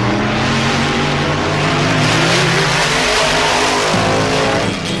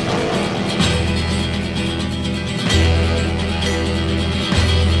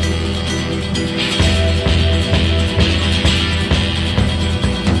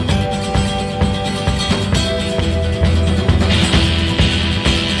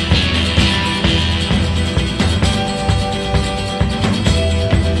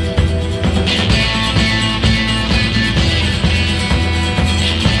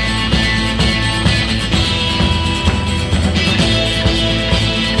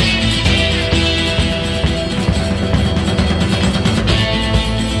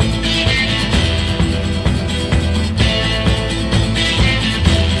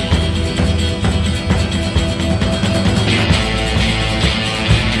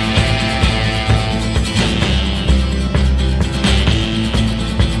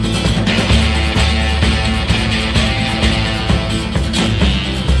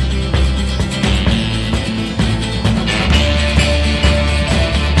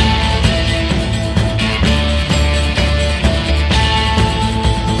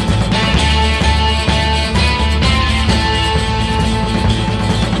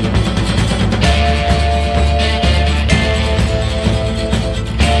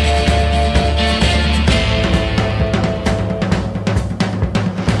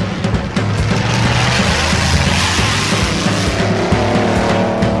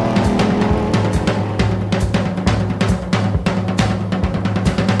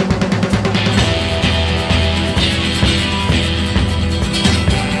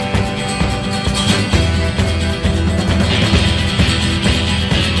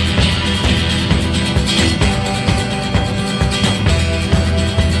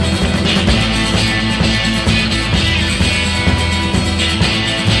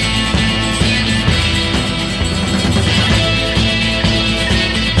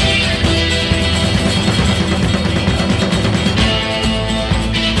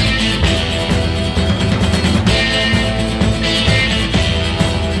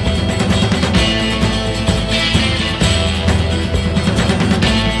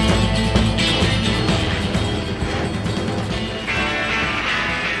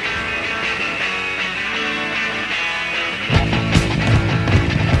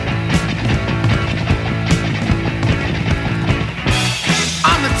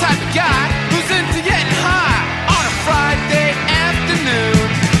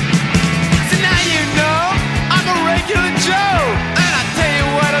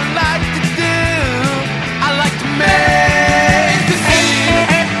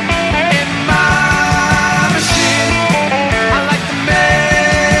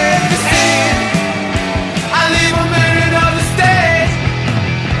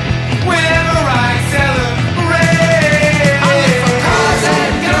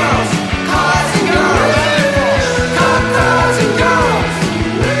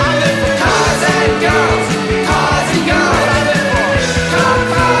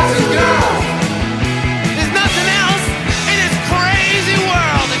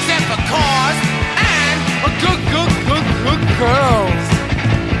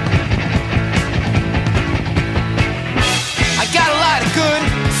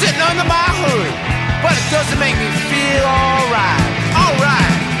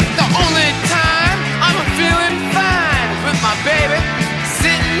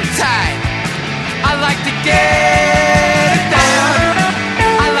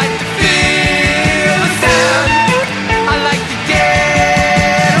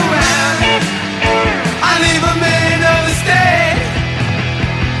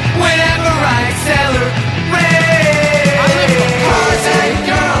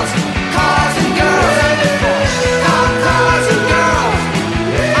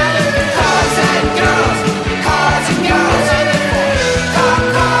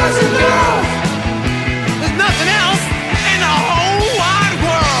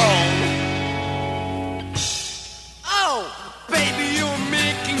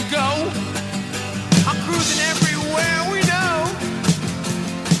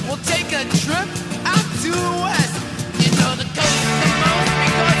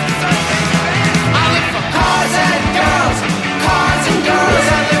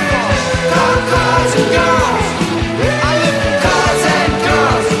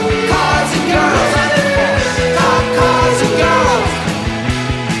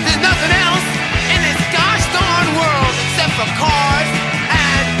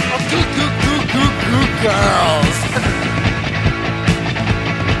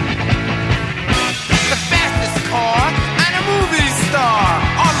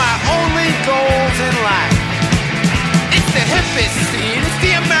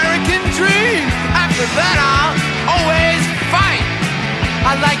 that I'll always fight.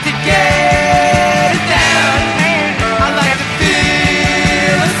 I like to get it down. I like to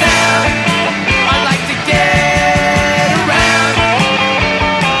feel the sound. I like to get around.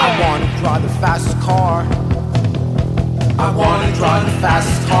 I want to drive the fastest car. I want to drive the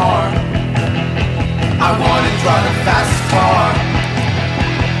fastest car. I want to drive the fastest car.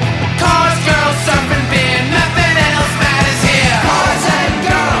 Cars, girls, surfing, beer, nothing else matters here. Cars and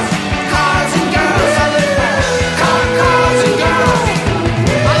girls, cars and girls. I live for cars and girls.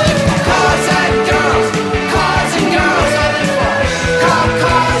 I live for cars and girls, cars and girls. I live for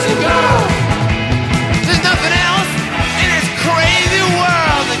cars and girls. There's nothing else in this crazy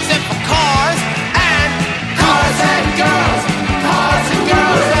world except for cars and girls, cars and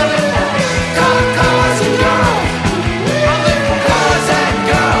girls. I live for cars and girls. I live for cars and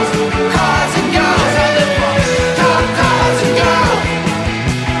girls, cars and girls. I live for cars and girls.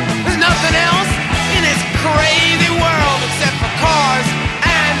 There's nothing else in this crazy world except for cars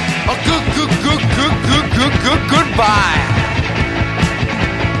and a goodbye.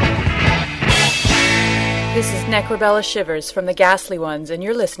 This is Necrobella Shivers from the Ghastly Ones, and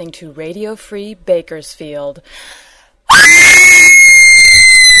you're listening to Radio Free Bakersfield.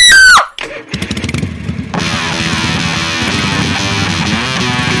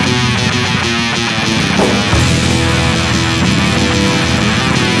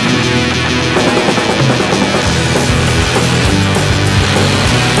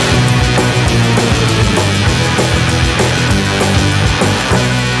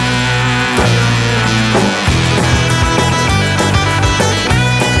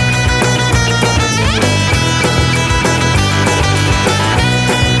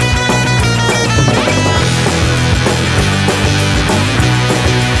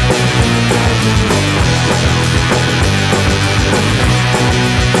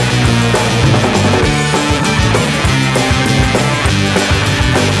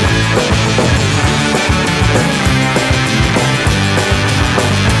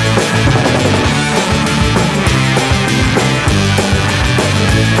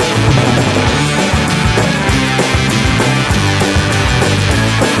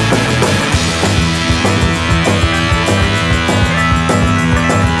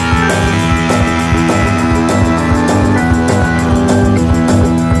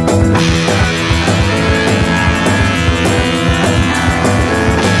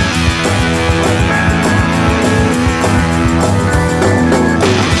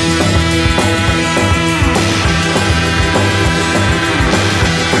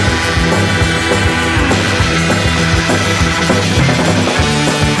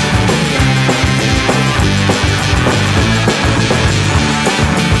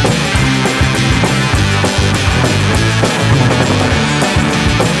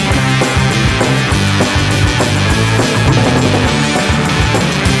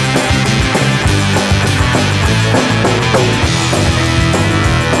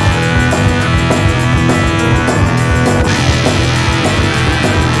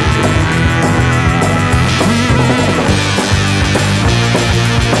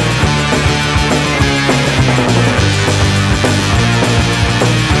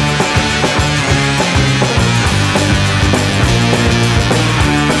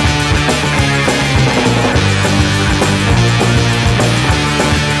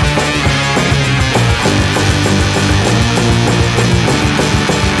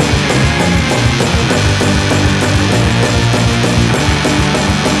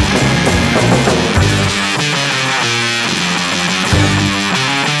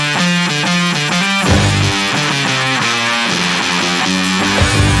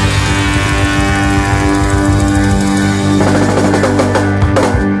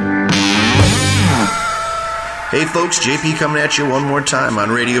 Hey folks, JP coming at you one more time on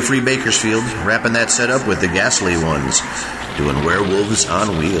Radio Free Bakersfield, wrapping that set up with the Ghastly Ones, doing Werewolves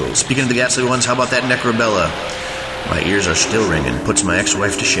on Wheels. Speaking of the Ghastly Ones, how about that Necrobella? My ears are still ringing, puts my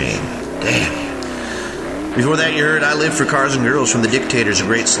ex-wife to shame. Damn. Before that you heard I Live for Cars and Girls from the Dictators, a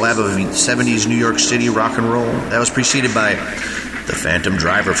great slab of 70s New York City rock and roll. That was preceded by The Phantom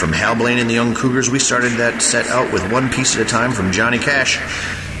Driver from Hal Blaine and the Young Cougars. We started that set out with One Piece at a Time from Johnny Cash.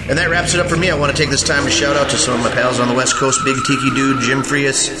 And that wraps it up for me. I want to take this time to shout out to some of my pals on the West Coast, Big Tiki Dude, Jim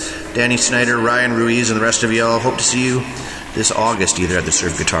Frias, Danny Snyder, Ryan Ruiz, and the rest of y'all. Hope to see you this August, either at the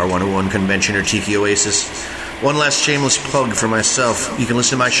Surf Guitar 101 convention or Tiki Oasis. One last shameless plug for myself. You can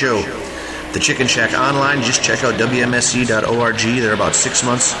listen to my show, The Chicken Shack, online. Just check out WMSC.org. There are about 6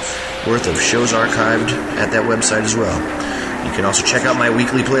 months worth of shows archived at that website as well. You can also check out my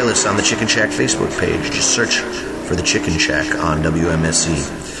weekly playlist on the Chicken Shack Facebook page. Just search for The Chicken Shack on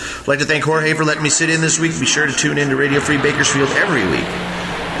WMSC. I'd like to thank Jorge for letting me sit in this week. Be sure to tune in to Radio Free Bakersfield every week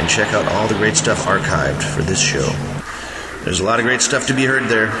and check out all the great stuff archived for this show. There's a lot of great stuff to be heard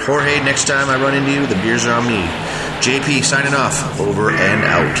there. Jorge, next time I run into you, the beers are on me. JP signing off. Over and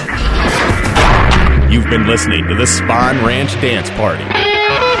out. You've been listening to the Spawn Ranch Dance Party.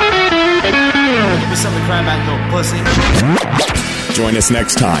 Give me something to cry about, little pussy. Join us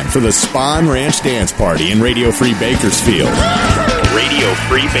next time for the Spawn Ranch Dance Party in Radio Free Bakersfield. Radio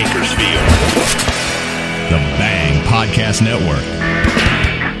Free Bakersfield. The Bang Podcast Network.